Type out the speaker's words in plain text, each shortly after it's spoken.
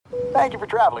Thank you for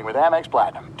traveling with Amex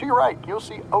Platinum. To your right, you'll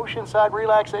see oceanside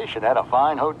relaxation at a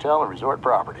fine hotel and resort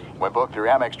property. When booked through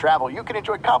Amex Travel, you can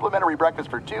enjoy complimentary breakfast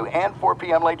for 2 and 4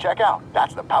 p.m. late checkout.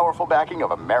 That's the powerful backing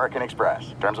of American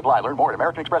Express. Terms apply. Learn more at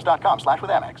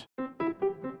americanexpress.com/withAmex.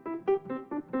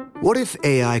 What if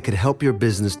AI could help your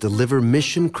business deliver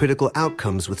mission-critical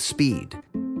outcomes with speed?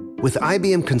 With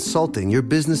IBM Consulting, your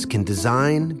business can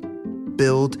design,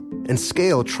 build, and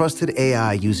scale trusted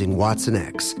AI using Watson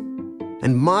X,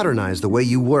 and modernize the way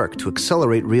you work to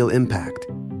accelerate real impact.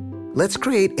 Let's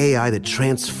create AI that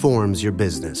transforms your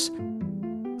business.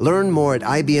 Learn more at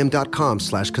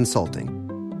ibm.com/consulting.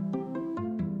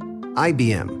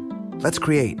 IBM. Let's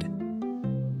create.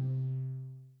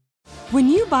 When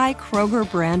you buy Kroger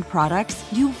brand products,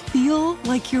 you feel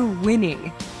like you're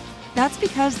winning. That's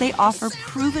because they offer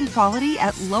proven quality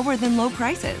at lower than low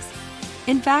prices.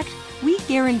 In fact, we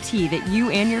guarantee that you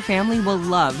and your family will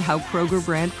love how Kroger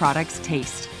brand products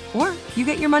taste, or you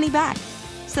get your money back.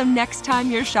 So next time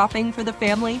you're shopping for the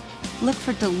family, look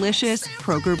for delicious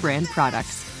Kroger brand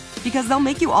products, because they'll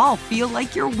make you all feel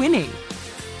like you're winning.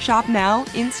 Shop now,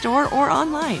 in-store, or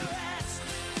online.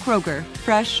 Kroger,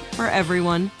 fresh for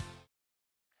everyone.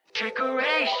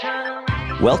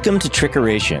 Welcome to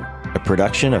Trickeration, a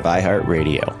production of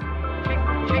iHeartRadio.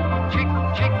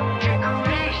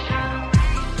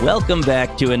 Welcome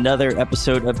back to another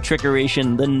episode of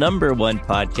Trickeration, the #1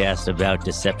 podcast about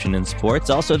deception in sports,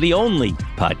 also the only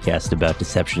podcast about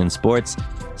deception in sports.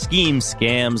 Schemes,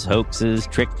 scams, hoaxes,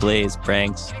 trick plays,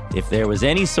 pranks. If there was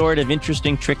any sort of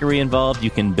interesting trickery involved,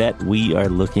 you can bet we are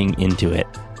looking into it.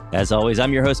 As always,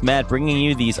 I'm your host, Matt, bringing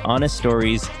you these honest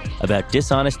stories about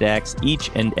dishonest acts each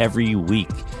and every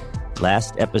week.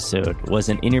 Last episode was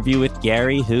an interview with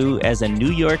Gary, who, as a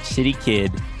New York City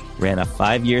kid, ran a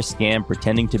 5-year scam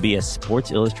pretending to be a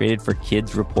Sports Illustrated for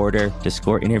Kids reporter to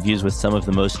score interviews with some of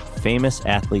the most famous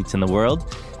athletes in the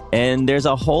world. And there's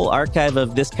a whole archive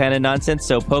of this kind of nonsense,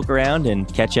 so poke around and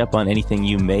catch up on anything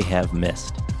you may have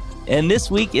missed. And this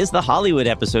week is the Hollywood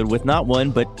episode with not one,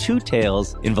 but 2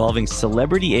 tales involving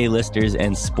celebrity A-listers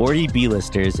and sporty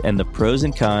B-listers and the pros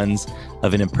and cons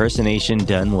of an impersonation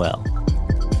done well.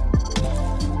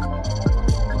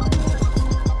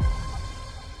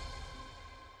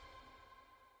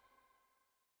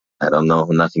 I don't know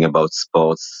nothing about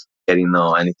sports. I didn't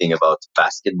know anything about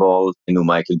basketball. I knew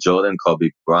Michael Jordan,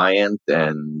 Kobe Bryant,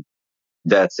 and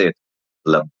that's it.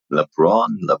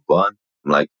 LeBron. I'm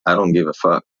like, I don't give a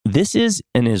fuck. This is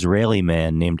an Israeli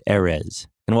man named Erez.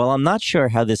 And while I'm not sure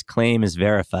how this claim is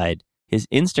verified, his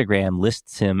Instagram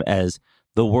lists him as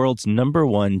the world's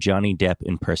 #1 Johnny Depp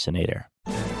impersonator.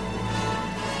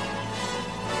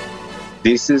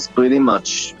 This is pretty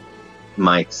much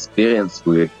my experience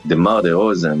with the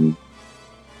murderers. And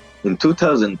in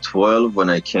 2012, when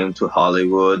I came to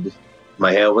Hollywood,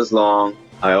 my hair was long.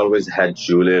 I always had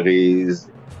jewelries.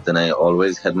 And I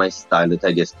always had my style that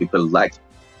I guess people liked.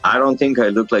 I don't think I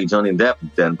looked like Johnny Depp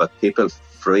then, but people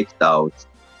freaked out.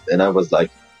 And I was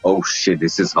like, oh shit,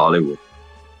 this is Hollywood.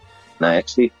 And I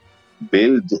actually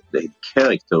built a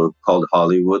character called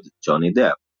Hollywood Johnny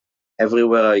Depp.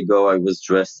 Everywhere I go, I was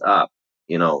dressed up,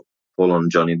 full on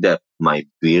Johnny Depp. My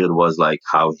beard was like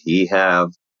how he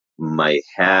have, my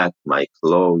hat, my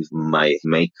clothes, my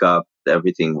makeup,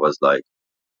 everything was like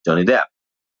Johnny Depp.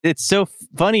 It's so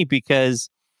funny because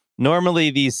normally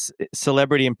these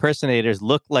celebrity impersonators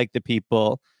look like the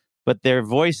people, but their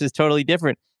voice is totally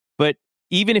different. But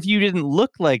even if you didn't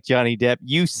look like Johnny Depp,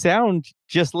 you sound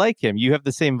just like him. You have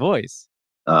the same voice.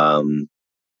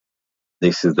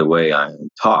 This is the way I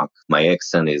talk. My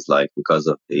accent is like because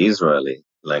of the Israeli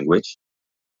language.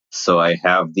 So I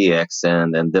have the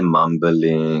accent and the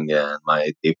mumbling and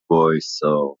my deep voice.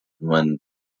 So when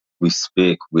we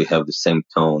speak, we have the same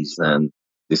tones, and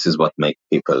this is what makes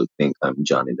people think I'm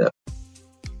Johnny Depp.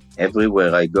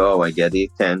 Everywhere I go, I get the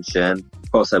attention.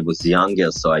 Of course, I was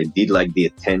younger, so I did like the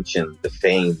attention, the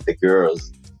fame, the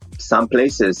girls. Some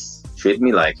places treat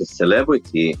me like a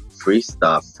celebrity. Free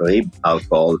stuff, free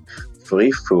alcohol,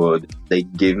 free food. They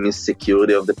give me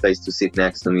security of the place to sit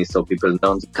next to me so people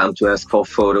don't come to ask for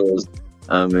photos.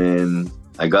 I mean,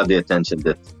 I got the attention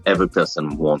that every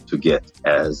person wants to get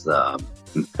as an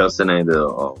impersonator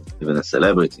or even a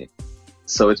celebrity.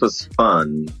 So it was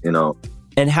fun,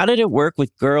 And how did it work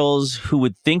with girls who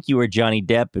would think you were Johnny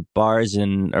Depp at bars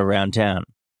and around town?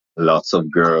 Lots of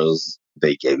girls,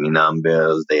 they gave me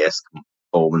numbers, they asked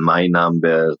for my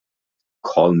number,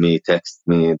 called me, text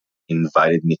me,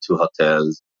 invited me to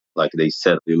hotels. Like they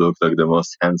said, you look like the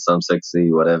most handsome,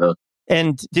 sexy, whatever.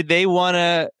 And did they want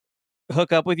to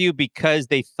hook up with you because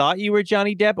they thought you were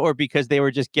Johnny Depp or because they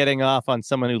were just getting off on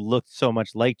someone who looked so much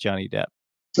like Johnny Depp?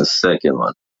 The second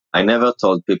one. I never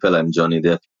told people I'm Johnny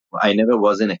Depp. I never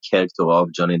was in a character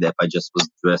of Johnny Depp. I just was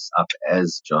dressed up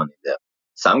as Johnny Depp.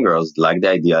 Some girls like the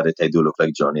idea that I do look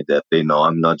like Johnny Depp. They know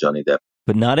I'm not Johnny Depp.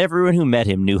 But not everyone who met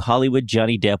him knew Hollywood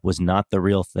Johnny Depp was not the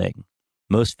real thing.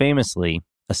 Most famously,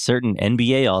 a certain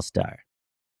NBA All-Star.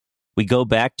 We go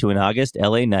back to an August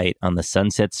LA night on the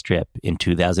Sunset Strip in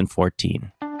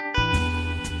 2014.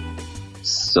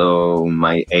 So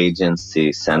my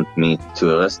agency sent me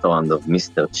to a restaurant of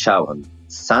Mr. Chow on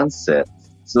Sunset.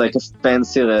 It's like a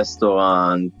fancy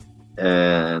restaurant,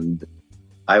 and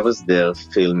I was there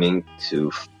filming to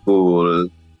fool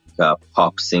a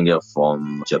pop singer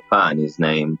from Japan. His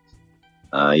name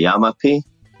Yamapi.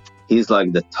 He's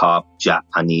like the top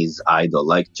Japanese idol,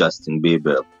 like Justin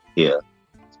Bieber here.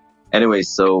 Anyway,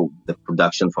 so the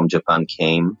production from Japan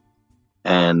came,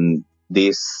 and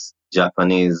this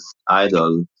Japanese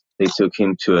idol, they took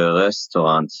him to a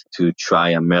restaurant to try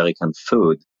American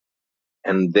food.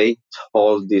 And they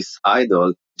told this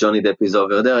idol, Johnny Depp is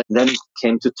over there. And then he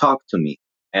came to talk to me.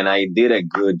 And I did a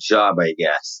good job, I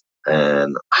guess.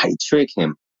 And I tricked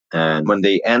him. And when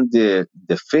they ended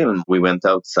the film, we went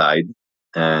outside.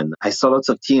 And I saw lots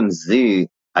of TMZ.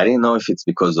 I didn't know if it's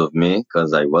because of me,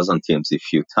 because I was on TMZ a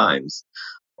few times,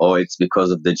 or it's because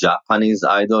of the Japanese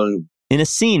idol. In a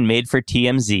scene made for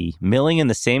TMZ, milling in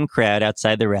the same crowd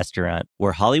outside the restaurant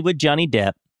were Hollywood Johnny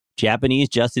Depp, Japanese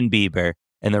Justin Bieber,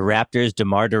 and the Raptors'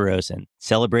 DeMar DeRozan,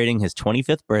 celebrating his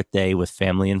 25th birthday with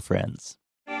family and friends.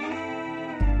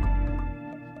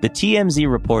 The TMZ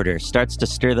reporter starts to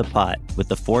stir the pot with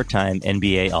the four-time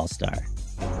NBA All-Star.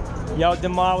 Yo,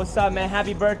 DeMar, what's up, man?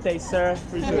 Happy birthday, sir.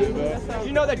 Appreciate it, man. Did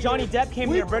you know that Johnny Depp came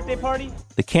to your birthday party?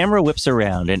 The camera whips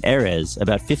around, and Erez,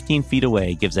 about 15 feet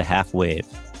away, gives a half wave.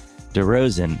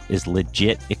 DeRozan is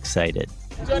legit excited.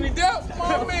 Johnny Depp,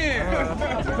 my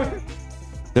man!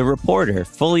 The reporter,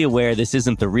 fully aware this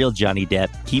isn't the real Johnny Depp,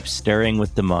 keeps stirring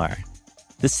with DeMar.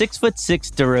 The 6'6"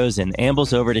 DeRozan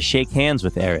ambles over to shake hands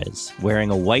with Erez, wearing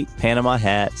a white Panama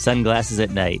hat, sunglasses at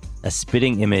night, a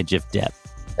spitting image of Depp.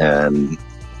 And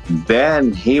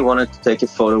then he wanted to take a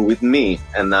photo with me.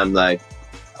 And I'm like,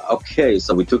 okay.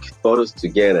 So we took photos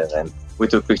together and we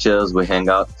took pictures. We hang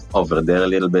out over there a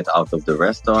little bit out of the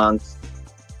restaurant.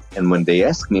 And when they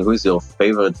asked me, who's your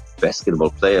favorite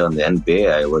basketball player in the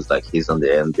NBA? I was like, he's on the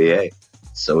NBA.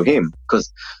 So him.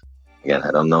 Because, again,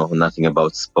 I don't know nothing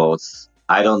about sports.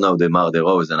 I don't know DeMar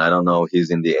DeRozan. I don't know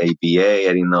he's in the ABA.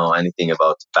 I didn't know anything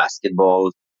about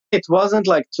basketball. It wasn't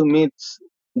like to meet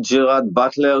Gerard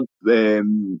Butler,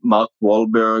 Mark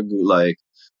Wahlberg, like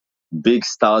big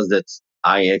stars that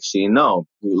I actually know.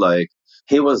 Like,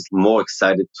 he was more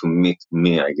excited to meet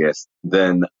me, I guess,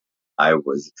 than I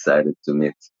was excited to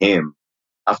meet him.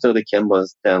 After the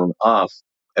cameras turned off,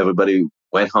 everybody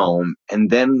went home. And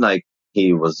then, like,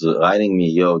 he was writing me,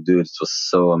 yo, dude, it was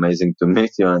so amazing to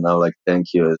meet you. And I was like,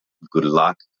 thank you. Good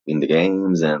luck in the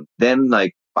games. And then,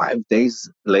 like, 5 days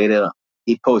later,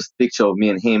 he posted a picture of me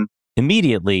and him.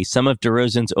 Immediately, some of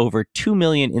DeRozan's over 2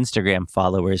 million Instagram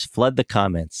followers flood the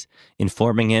comments,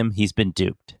 informing him he's been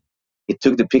duped. He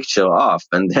took the picture off,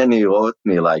 and then he wrote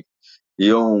me like,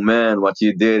 yo, man, what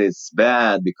you did is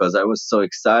bad, because I was so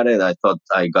excited. I thought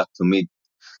I got to meet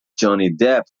Johnny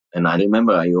Depp. And I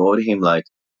remember I wrote him like,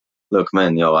 look,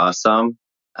 man, you're awesome.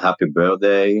 Happy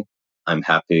birthday. I'm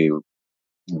happy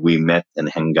we met and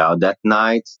hang out that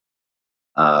night.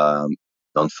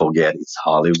 Don't forget, it's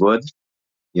Hollywood.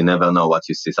 You never know what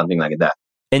you see, something like that.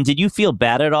 And did you feel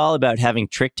bad at all about having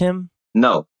tricked him?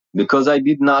 No, because I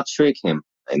did not trick him.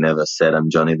 I never said I'm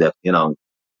Johnny Depp. You know,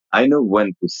 I know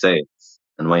when to say it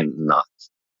and when not.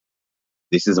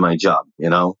 This is my job, you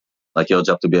know? Like your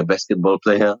job to be a basketball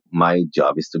player, my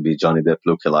job is to be Johnny Depp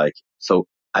lookalike. So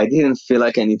I didn't feel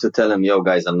like I need to tell them, yo,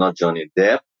 guys, I'm not Johnny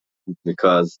Depp,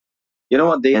 because you know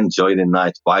what? They enjoy the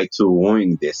night. Why to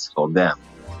ruin this for them?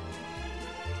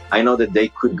 I know that they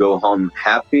could go home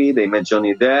happy. They met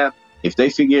Johnny Depp. If they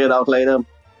figure it out later,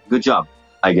 good job.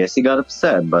 I guess he got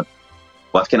upset, but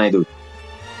what can I do?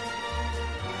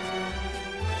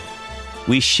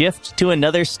 We shift to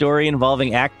another story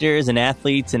involving actors and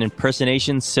athletes and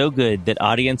impersonations so good that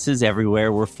audiences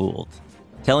everywhere were fooled.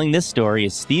 Telling this story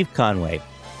is Steve Conway,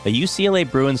 a UCLA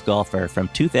Bruins golfer from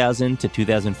 2000 to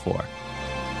 2004.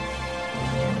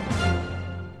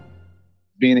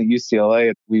 Being at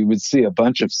UCLA, we would see a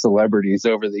bunch of celebrities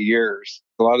over the years.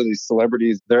 A lot of these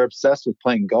celebrities, they're obsessed with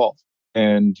playing golf.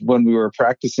 And when we were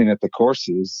practicing at the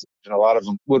courses, a lot of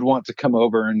them would want to come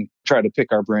over and try to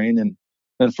pick our brain.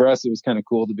 And for us, it was kind of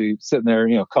cool to be sitting there,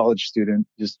 you know, college student,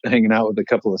 just hanging out with a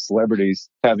couple of celebrities,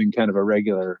 having kind of a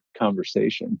regular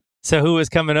conversation. So who was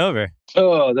coming over?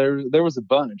 Oh, there was a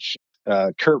bunch.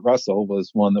 Kurt Russell was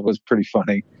one that was pretty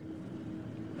funny.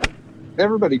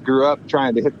 Everybody grew up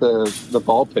trying to hit the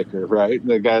ball picker, right?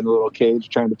 The guy in the little cage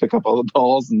trying to pick up all the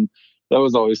balls. And that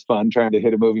was always fun, trying to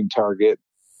hit a moving target.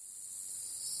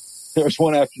 There was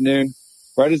one afternoon,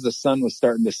 right as the sun was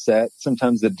starting to set,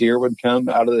 sometimes the deer would come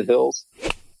out of the hills.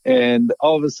 And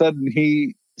all of a sudden,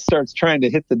 he starts trying to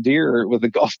hit the deer with the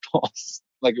golf balls,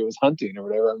 like it was hunting or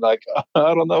whatever. I'm like,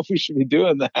 I don't know if we should be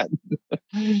doing that.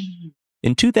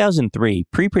 In 2003,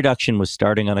 pre-production was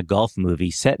starting on a golf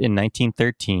movie set in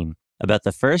 1913 about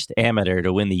the first amateur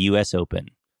to win the U.S. Open,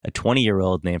 a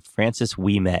 20-year-old named Francis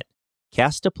Ouimet.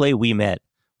 Cast to play Ouimet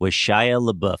was Shia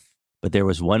LaBeouf, but there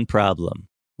was one problem.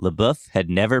 LaBeouf had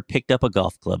never picked up a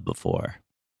golf club before.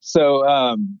 So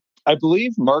I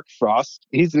believe Mark Frost,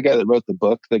 he's the guy that wrote the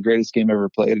book, The Greatest Game Ever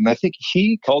Played. And I think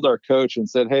he called our coach and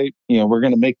said, hey, we're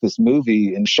going to make this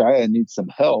movie and Shia needs some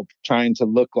help trying to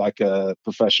look like a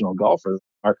professional golfer.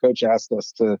 Our coach asked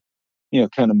us to,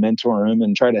 kind of mentor him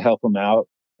and try to help him out.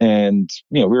 And,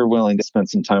 we were willing to spend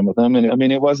some time with him. And I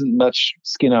mean, it wasn't much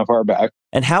skin off our back.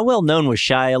 And how well known was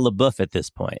Shia LaBeouf at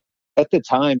this point? At the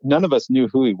time, none of us knew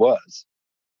who he was.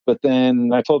 But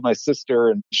then I told my sister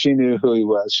and she knew who he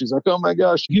was. She's like, oh my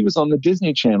gosh, he was on the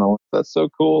Disney Channel. That's so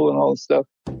cool and all this stuff.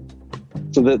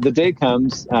 So the day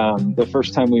comes, the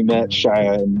first time we met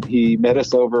Shia, and he met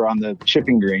us over on the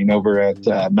chipping green over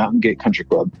at Mountain Gate Country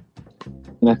Club.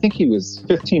 And I think he was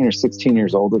 15 or 16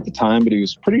 years old at the time, but he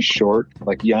was pretty short,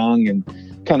 like young and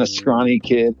kind of scrawny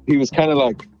kid. He was kind of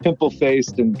like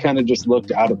pimple-faced and kind of just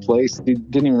looked out of place. He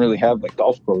didn't even really have like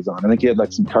golf clothes on. I think he had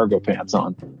like some cargo pants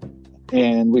on.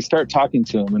 And we start talking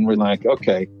to him and we're like,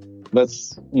 okay,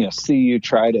 let's, see you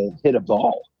try to hit a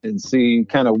ball and see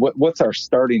kind of what's our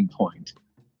starting point.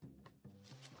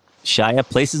 Shia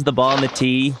places the ball on the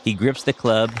tee, he grips the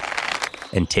club,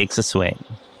 and takes a swing.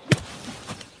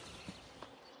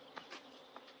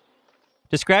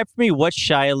 Describe for me what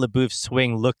Shia LaBeouf's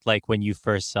swing looked like when you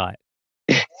first saw it.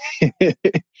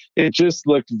 It just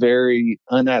looked very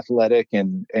unathletic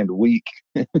and weak.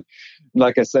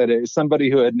 Like I said, it was somebody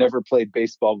who had never played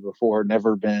baseball before,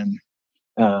 never done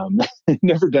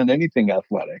anything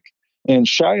athletic. And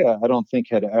Shia, I don't think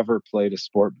had ever played a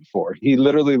sport before. He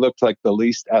literally looked like the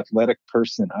least athletic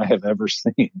person I have ever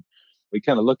seen. We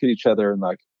kind of look at each other and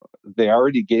like, they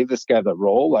already gave this guy the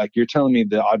role. Like, you're telling me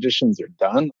the auditions are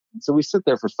done? So we sit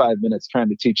there for 5 minutes trying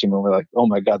to teach him. And we're like, oh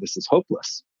my God, this is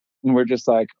hopeless. And we're just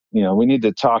like, we need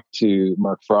to talk to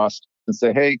Mark Frost and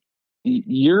say, hey,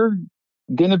 you're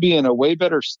going to be in a way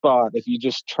better spot if you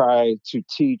just try to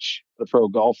teach the pro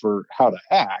golfer how to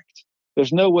act.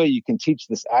 There's no way you can teach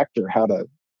this actor how to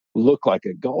look like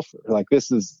a golfer. Like,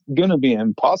 this is going to be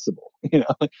impossible.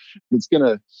 It's going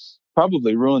to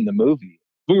probably ruin the movie.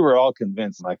 We were all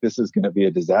convinced like this is going to be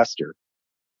a disaster.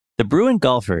 The Bruin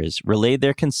golfers relayed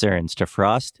their concerns to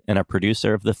Frost and a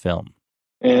producer of the film.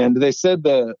 And they said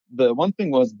the one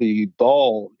thing was the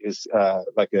ball is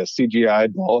like a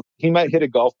CGI ball. He might hit a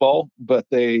golf ball, but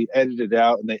they edit it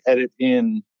out and they edit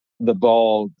in the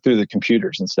ball through the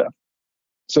computers and stuff.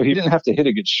 So he didn't have to hit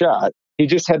a good shot. He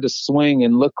just had to swing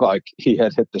and look like he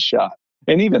had hit the shot.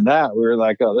 And even that, we were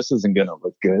like, oh, this isn't going to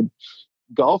look good.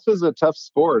 Golf is a tough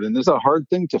sport and it's a hard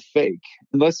thing to fake.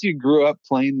 Unless you grew up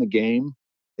playing the game,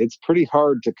 it's pretty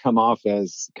hard to come off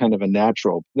as kind of a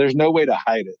natural. There's no way to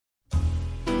hide it.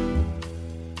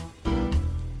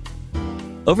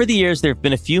 Over the years, there have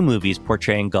been a few movies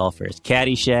portraying golfers,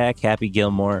 Caddyshack, Happy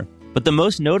Gilmore, but the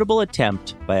most notable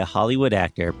attempt by a Hollywood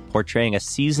actor portraying a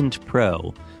seasoned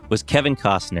pro was Kevin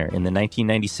Costner in the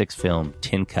 1996 film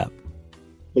Tin Cup.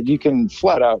 But you can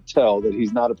flat out tell that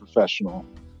he's not a professional.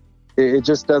 It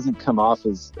just doesn't come off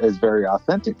as very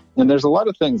authentic. And there's a lot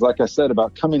of things, like I said,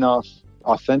 about coming off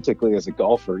authentically as a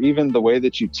golfer. Even the way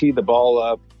that you tee the ball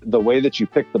up, the way that you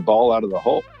pick the ball out of the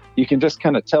hole. You can just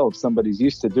kind of tell if somebody's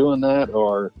used to doing that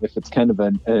or if it's kind of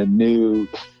a new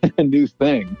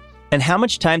thing. And how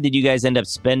much time did you guys end up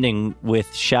spending with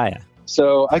Shia?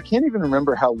 So I can't even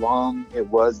remember how long it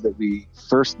was that we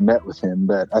first met with him,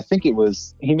 but I think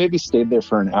he maybe stayed there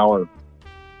for an hour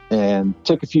and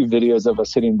took a few videos of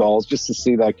us hitting balls just to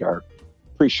see like our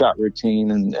pre-shot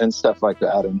routine and stuff like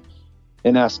that.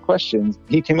 And asked questions.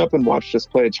 He came up and watched us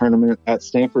play a tournament at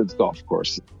Stanford's golf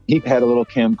course. He had a little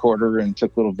camcorder and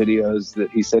took little videos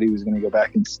that he said he was going to go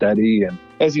back and study. And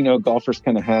as you know, golfers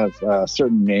kind of have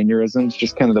certain mannerisms,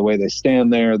 just kind of the way they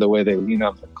stand there, the way they lean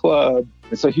on the club.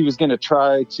 And so he was going to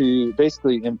try to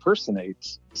basically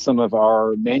impersonate some of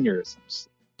our mannerisms.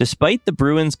 Despite the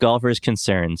Bruins golfers'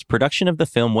 concerns, production of the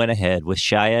film went ahead with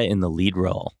Shia in the lead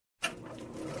role.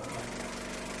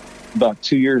 About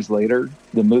 2 years later,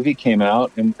 the movie came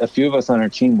out and a few of us on our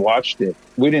team watched it.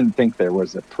 We didn't think there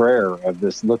was a prayer of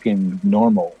this looking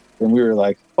normal. And we were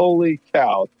like, holy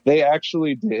cow, they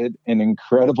actually did an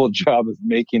incredible job of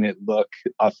making it look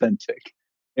authentic.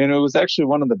 And it was actually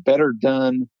one of the better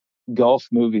done golf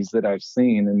movies that I've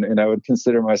seen. And I would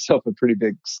consider myself a pretty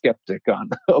big skeptic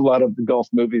on a lot of the golf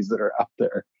movies that are out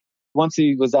there. Once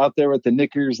he was out there with the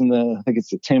knickers and I think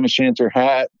it's a Tam O'Shanter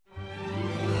hat,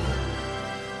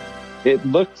 it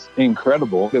looked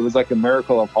incredible. It was like a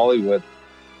miracle of Hollywood.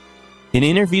 In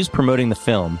interviews promoting the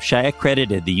film, Shia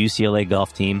credited the UCLA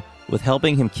golf team with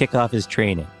helping him kick off his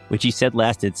training, which he said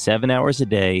lasted 7 hours a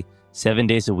day, 7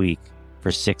 days a week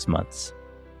for 6 months.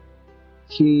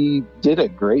 He did a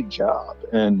great job.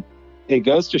 And it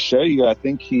goes to show you, I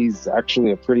think he's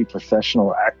actually a pretty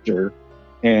professional actor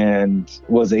and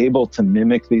was able to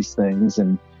mimic these things.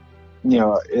 And, you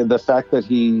know, the fact that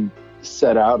he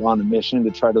set out on a mission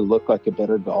to try to look like a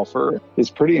better golfer is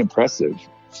pretty impressive.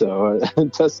 So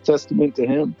testament to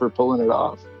him for pulling it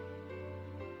off.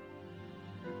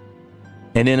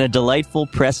 And in a delightful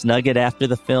press nugget after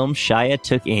the film, Shia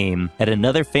took aim at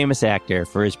another famous actor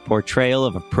for his portrayal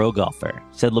of a pro golfer.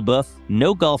 Said LaBeouf,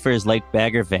 "No golfer is like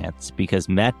Bagger Vance because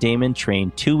Matt Damon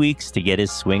trained 2 weeks to get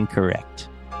his swing correct."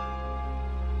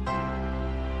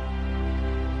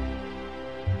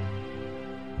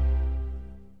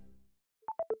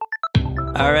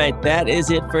 All right, that is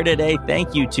it for today.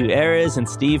 Thank you to Erez and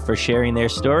Steve for sharing their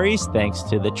stories. Thanks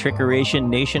to the Trickeration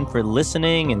Nation for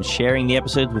listening and sharing the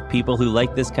episodes with people who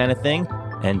like this kind of thing.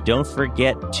 And don't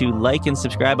forget to like and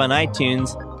subscribe on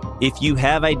iTunes. If you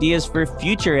have ideas for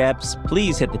future eps,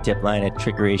 please hit the tip line at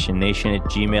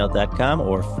trickerationnation@gmail.com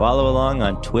or follow along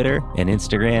on Twitter and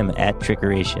Instagram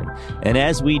 @Trickeration. And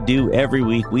as we do every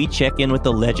week, we check in with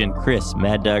the legend, Chris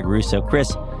Mad Dog Russo.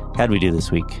 Chris, how'd we do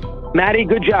this week? Matty,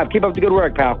 good job. Keep up the good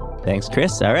work, pal. Thanks,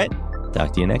 Chris. All right.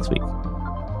 Talk to you next week.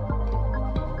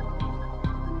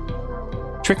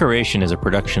 Trickeration is a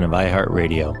production of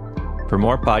iHeartRadio. For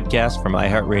more podcasts from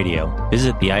iHeartRadio,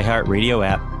 visit the iHeartRadio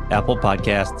app, Apple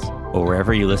Podcasts, or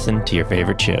wherever you listen to your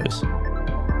favorite shows.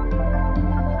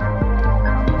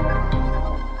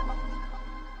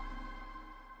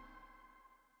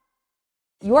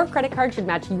 Your credit card should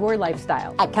match your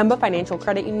lifestyle. At Kemba Financial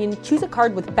Credit Union, choose a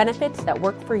card with benefits that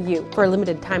work for you. For a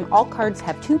limited time, all cards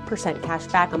have 2% cash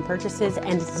back on purchases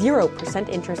and 0%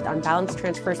 interest on balance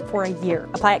transfers for a year.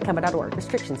 Apply at Kemba.org.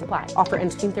 Restrictions apply. Offer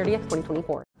ends June 30th,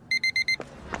 2024.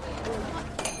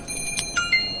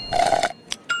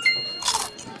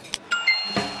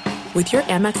 With your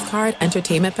Amex card,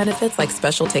 entertainment benefits like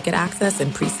special ticket access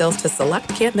and pre-sales to select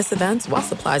can't-miss events while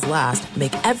supplies last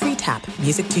make every tap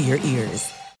music to your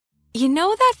ears. You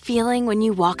know that feeling when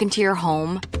you walk into your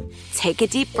home, take a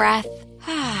deep breath,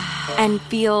 and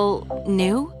feel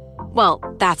new? Well,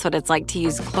 that's what it's like to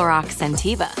use Clorox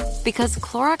Scentiva. Because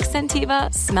Clorox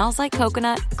Scentiva smells like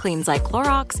coconut, cleans like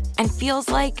Clorox, and feels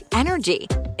like energy.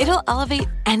 It'll elevate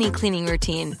any cleaning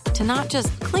routine to not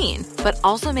just clean, but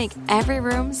also make every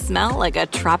room smell like a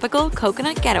tropical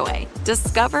coconut getaway.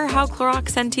 Discover how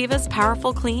Clorox Scentiva's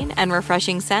powerful clean and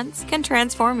refreshing scents can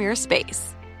transform your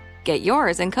space. Get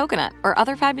yours in coconut or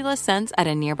other fabulous scents at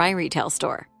a nearby retail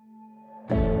store.